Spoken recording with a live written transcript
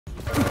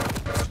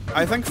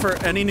I think for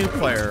any new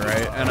player,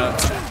 right, and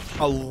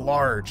a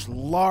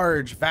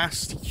large,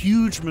 vast,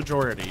 huge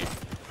majority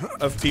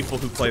of people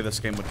who play this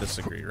game would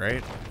disagree,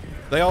 right?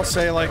 They all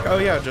say, like, oh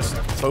yeah, just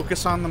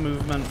focus on the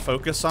movement,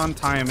 focus on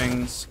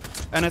timings,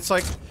 and it's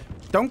like,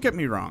 don't get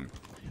me wrong.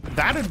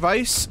 That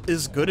advice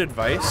is good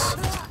advice,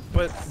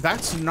 but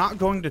that's not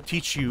going to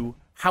teach you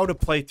how to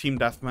play Team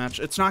Deathmatch.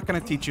 It's not going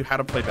to teach you how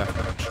to play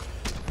Deathmatch.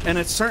 And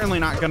it's certainly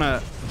not going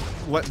to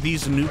let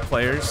these new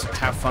players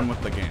have fun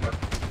with the game.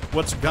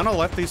 What's going to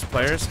let these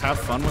players have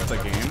fun with the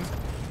game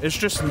is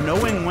just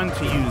knowing when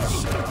to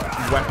use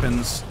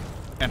weapons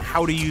and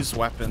how to use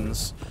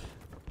weapons.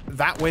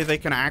 That way they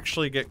can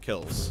actually get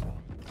kills.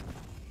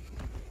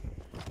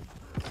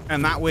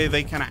 And that way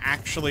they can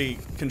actually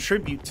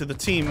contribute to the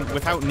team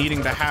without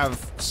needing to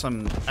have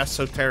some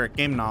esoteric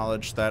game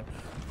knowledge that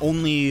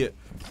only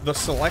the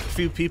select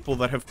few people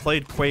that have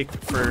played Quake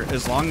for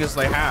as long as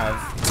they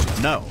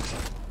have know,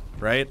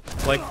 right?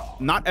 Like,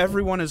 not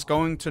everyone is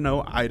going to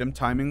know item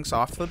timings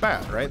off the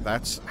bat, right?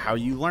 That's how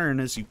you learn,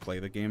 as you play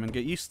the game and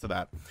get used to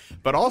that.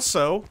 But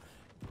also,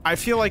 I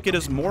feel like it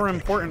is more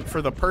important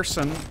for the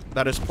person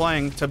that is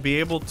playing to be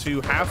able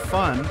to have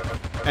fun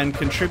and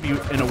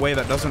contribute in a way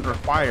that doesn't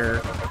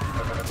require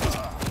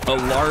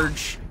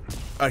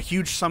a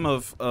huge sum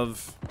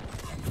of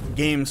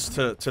games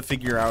to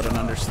figure out and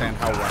understand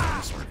how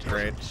weapons work,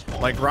 right?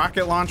 Like,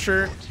 rocket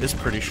launcher is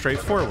pretty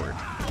straightforward.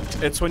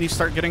 It's when you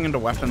start getting into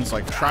weapons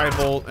like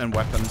Tri-Bolt and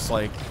weapons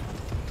like...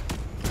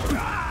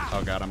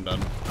 Oh god, I'm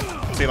done.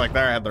 See, like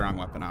there I had the wrong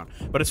weapon out.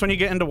 But it's when you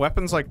get into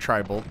weapons like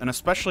Tri-Bolt, and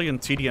especially in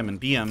TDM and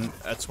DM,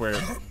 that's where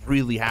it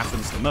really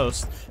happens the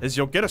most, is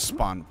you'll get a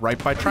spawn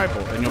right by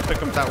Tri-Bolt, and you'll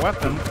pick up that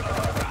weapon,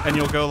 and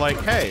you'll go like,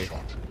 hey,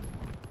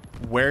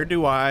 where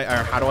do I,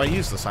 or how do I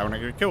use this? I want to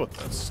get a kill with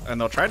this. And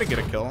they'll try to get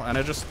a kill, and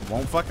it just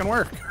won't fucking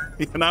work.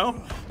 You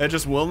know? It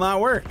just will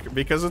not work,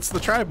 because it's the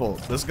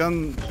Tri-Bolt. This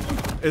gun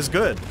is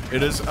good.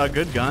 It is a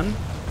good gun.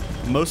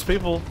 Most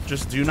people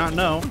just do not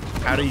know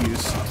how to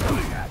use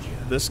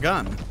this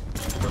gun.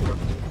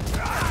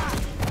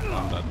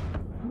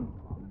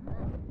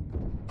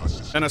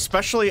 And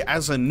especially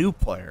as a new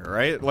player,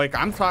 right? Like,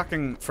 I'm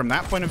talking, from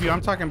that point of view,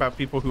 I'm talking about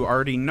people who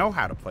already know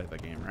how to play the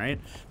game, right?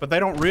 But they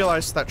don't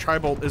realize that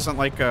Tri-Bolt isn't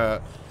like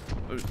a,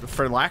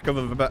 for lack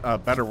of a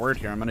better word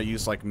here, I'm going to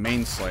use like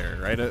main slayer,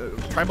 right?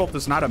 Tri-Bolt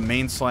is not a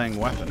main slaying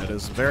weapon. It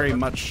is very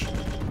much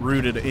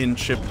rooted in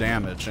chip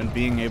damage and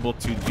being able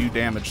to do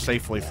damage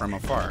safely from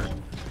afar,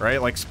 right?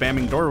 Like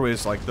spamming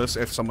doorways like this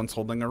if someone's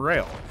holding a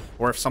rail,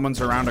 or if someone's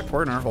around a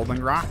corner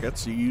holding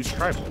rockets, you use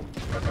Tri-Bolt.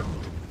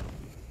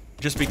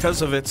 Just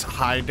because of its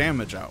high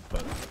damage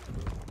output.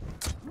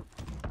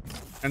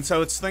 And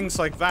so it's things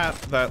like that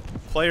that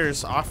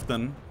players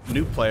often,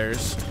 new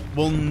players,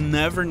 will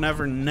never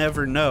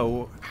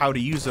know how to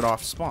use it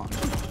off spawn.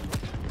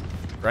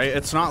 Right?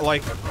 It's not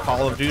like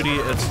Call of Duty,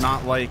 it's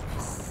not like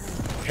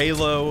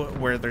Halo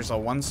where there's a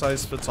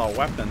one-size-fits-all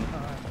weapon.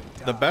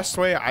 The best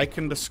way I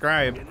can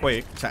describe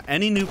Quake to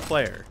any new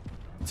player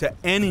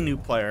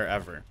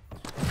ever,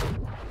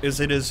 is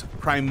it is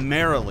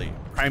primarily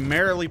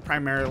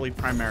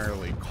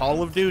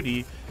Call of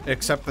Duty,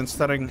 except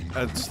instead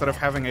of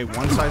having a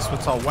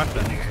one-size-fits-all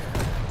weapon,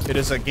 it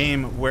is a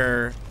game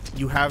where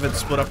you have it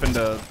split up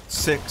into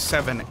 6,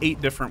 7,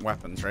 8 different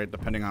weapons, right,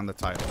 depending on the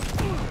title.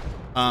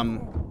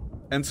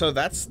 And so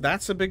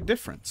that's a big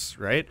difference,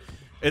 right?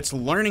 It's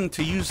learning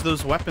to use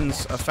those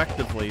weapons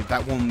effectively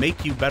that will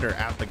make you better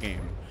at the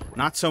game.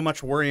 Not so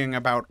much worrying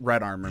about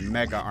red armor,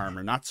 mega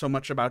armor, not so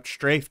much about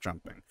strafe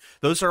jumping.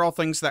 Those are all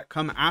things that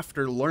come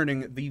after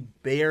learning the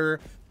bare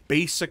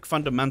basic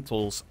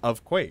fundamentals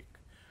of Quake,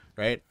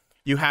 right?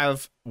 You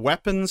have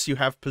weapons, you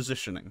have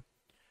positioning.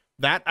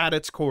 That at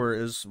its core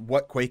is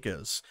what Quake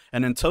is.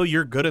 And until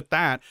you're good at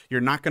that, you're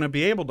not going to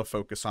be able to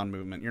focus on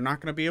movement. You're not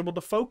going to be able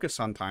to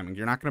focus on timing.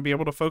 You're not going to be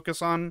able to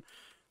focus on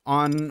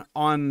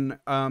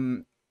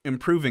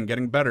improving,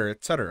 getting better,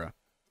 etc.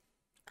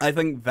 I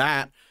think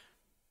that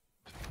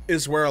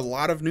is where a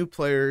lot of new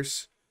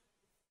players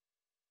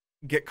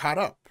get caught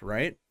up,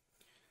 right?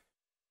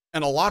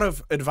 And a lot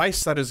of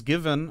advice that is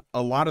given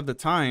a lot of the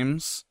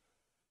times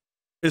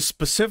is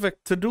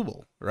specific to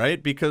duel,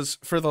 right? Because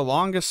for the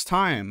longest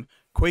time,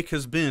 Quake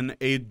has been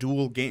a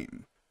duel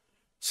game.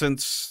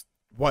 Since,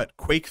 what,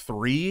 Quake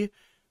 3?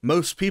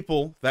 Most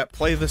people that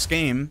play this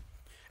game...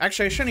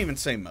 Actually, I shouldn't even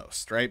say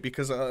most, right?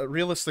 Because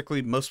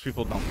realistically, most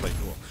people don't play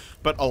duel.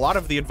 But a lot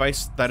of the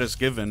advice that is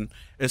given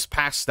is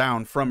passed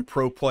down from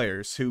pro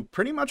players who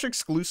pretty much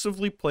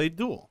exclusively play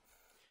duel.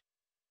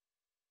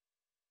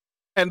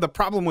 And the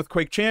problem with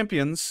Quake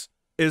Champions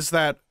is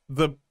that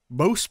the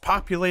most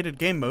populated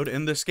game mode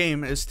in this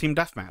game is Team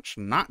Deathmatch,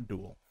 not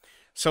duel.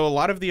 So a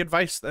lot of the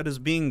advice that is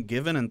being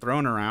given and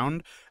thrown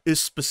around is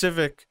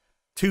specific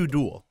to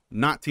duel,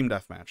 not Team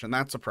Deathmatch, and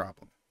that's a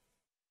problem.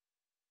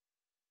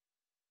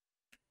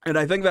 And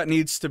I think that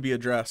needs to be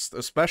addressed,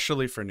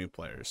 especially for new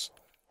players,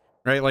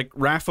 right? Like,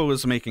 Rafa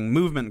was making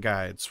movement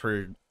guides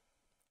for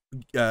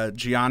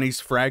Gianni's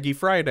Fraggy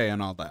Friday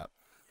and all that.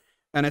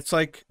 And it's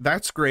like,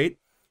 that's great.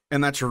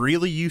 And that's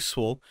really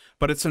useful,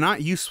 but it's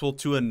not useful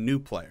to a new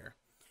player.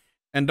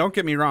 And don't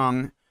get me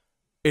wrong,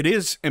 it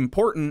is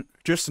important,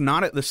 just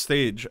not at the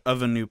stage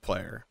of a new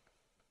player.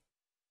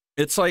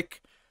 It's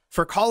like,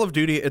 for Call of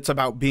Duty, it's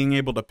about being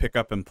able to pick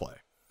up and play.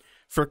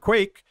 For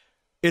Quake,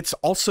 it's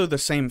also the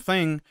same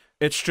thing.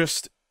 It's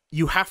just,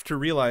 you have to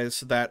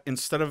realize that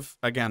instead of,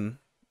 again,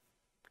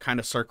 kind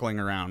of circling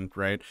around,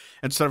 right?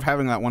 Instead of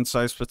having that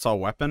one-size-fits-all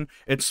weapon,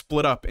 it's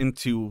split up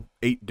into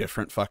 8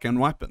 different fucking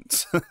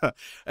weapons.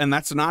 And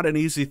that's not an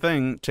easy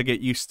thing to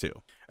get used to.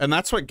 And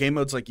that's what game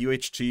modes like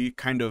UHT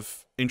kind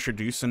of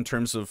introduce in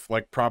terms of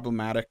like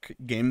problematic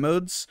game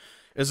modes,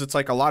 is it's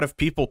like a lot of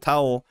people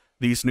tell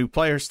these new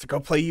players to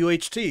go play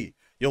UHT.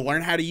 You'll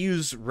learn how to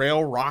use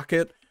rail,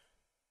 rocket,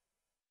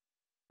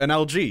 and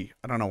LG.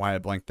 I don't know why I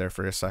blanked there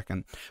for a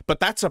second.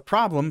 But that's a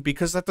problem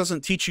because that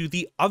doesn't teach you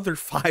the other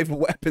 5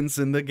 weapons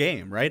in the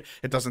game, right?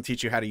 It doesn't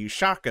teach you how to use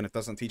shotgun. It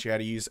doesn't teach you how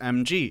to use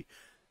MG,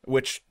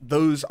 which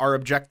those are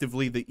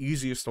objectively the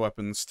easiest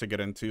weapons to get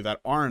into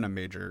that aren't a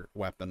major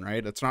weapon,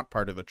 right? It's not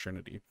part of the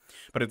Trinity.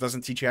 But it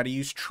doesn't teach you how to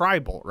use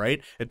tribal,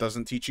 right? It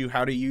doesn't teach you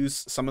how to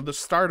use some of the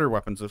starter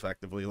weapons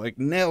effectively, like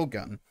nail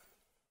gun.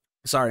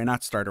 Sorry,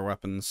 not starter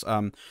weapons.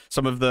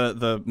 Some of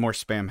the more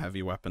spam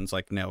heavy weapons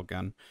like nail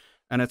gun.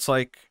 And it's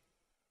like,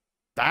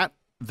 that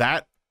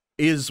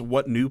is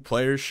what new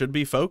players should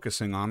be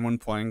focusing on when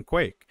playing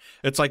Quake.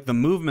 It's like the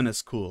movement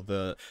is cool,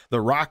 the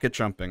rocket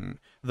jumping,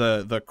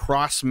 the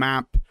cross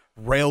map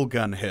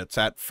railgun hits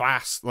at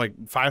fast,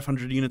 like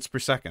 500 units per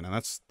second, and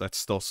that's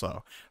still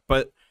slow.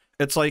 But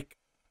it's like,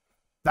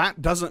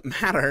 that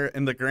doesn't matter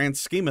in the grand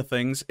scheme of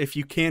things if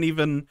you can't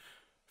even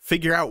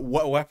figure out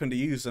what weapon to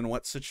use in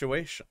what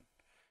situation.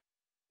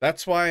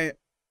 That's why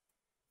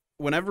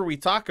whenever we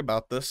talk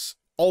about this,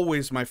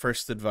 always my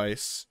first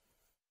advice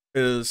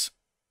is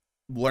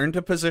learn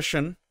to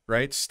position,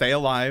 right? Stay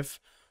alive,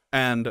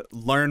 and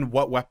learn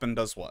what weapon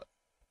does what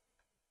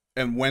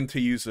and when to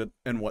use it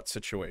in what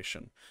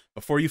situation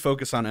before you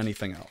focus on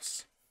anything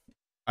else.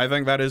 I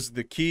think that is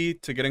the key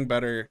to getting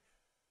better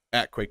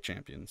at Quake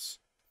Champions,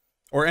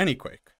 or any Quake.